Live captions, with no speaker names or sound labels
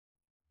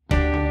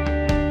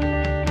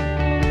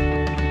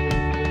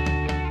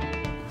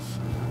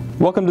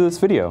Welcome to this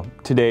video.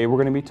 Today we're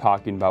going to be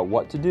talking about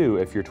what to do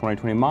if your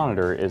 2020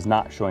 monitor is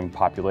not showing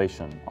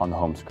population on the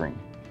home screen.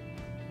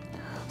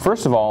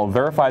 First of all,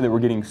 verify that we're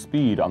getting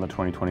speed on the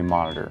 2020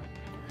 monitor.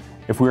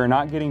 If we are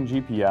not getting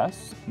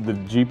GPS, the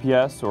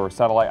GPS or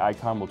satellite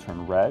icon will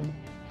turn red,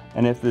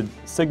 and if the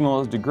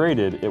signal is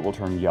degraded, it will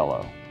turn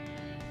yellow.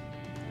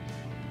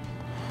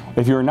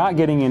 If you are not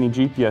getting any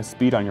GPS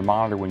speed on your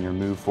monitor when you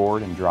move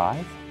forward and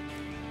drive,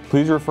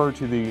 please refer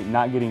to the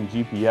Not Getting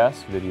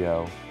GPS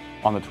video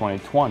on the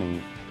 2020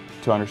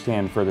 to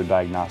understand further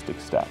diagnostic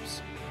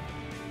steps.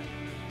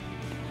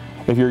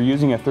 If you're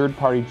using a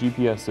third-party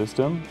GPS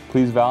system,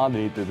 please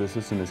validate that the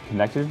system is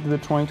connected to the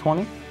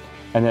 2020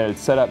 and that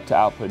it's set up to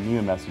output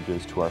NEO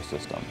messages to our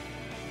system.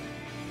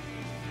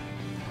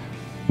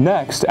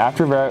 Next,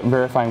 after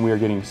verifying we are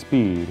getting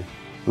speed,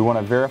 we want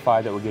to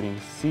verify that we're getting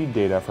seed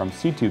data from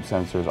seed tube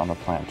sensors on the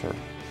planter.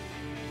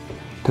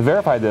 To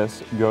verify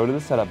this, go to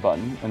the Setup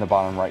button in the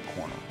bottom right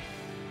corner.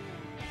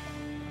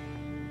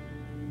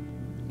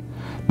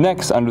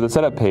 Next, under the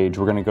Setup page,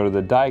 we're going to go to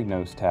the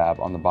Diagnose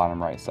tab on the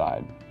bottom right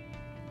side.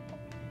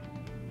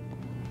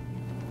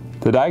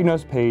 The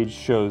Diagnose page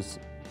shows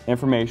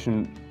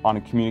information on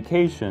a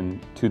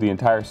communication to the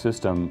entire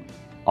system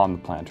on the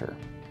planter.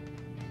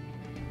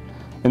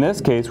 In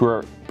this case,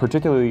 we're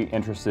particularly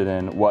interested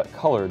in what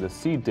color the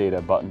seed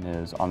data button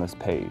is on this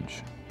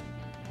page.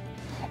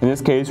 In this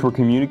case, we're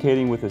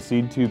communicating with the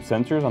seed tube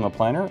sensors on the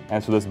planter,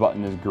 and so this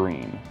button is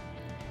green.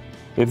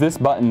 If this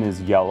button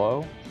is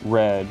yellow,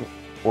 red,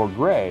 or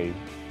gray,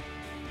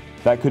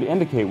 that could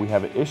indicate we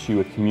have an issue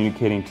with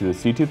communicating to the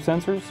seed tube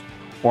sensors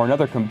or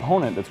another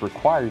component that's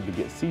required to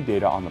get seed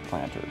data on the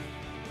planter.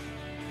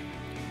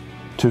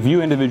 To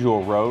view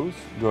individual rows,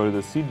 go to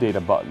the Seed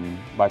Data button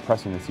by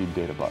pressing the Seed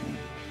Data button.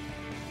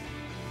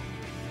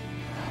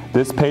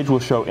 This page will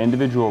show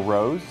individual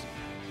rows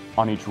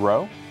on each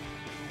row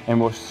and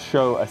will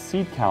show a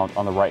seed count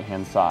on the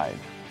right-hand side.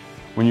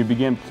 When you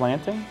begin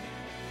planting,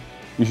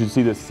 you should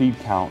see the seed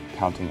count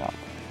counting up.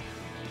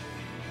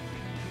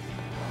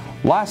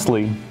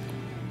 Lastly,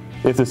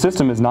 if the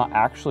system is not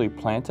actually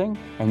planting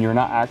and you're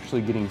not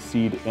actually getting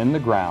seed in the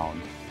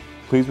ground,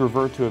 please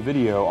revert to a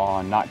video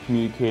on not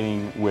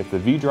communicating with the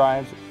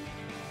V-drives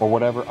or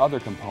whatever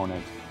other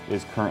component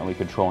is currently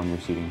controlling your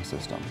seeding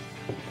system.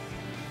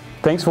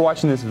 Thanks for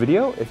watching this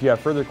video. If you have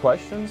further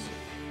questions,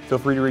 feel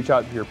free to reach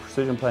out to your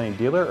Precision Planting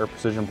dealer or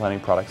Precision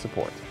Planting product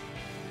support.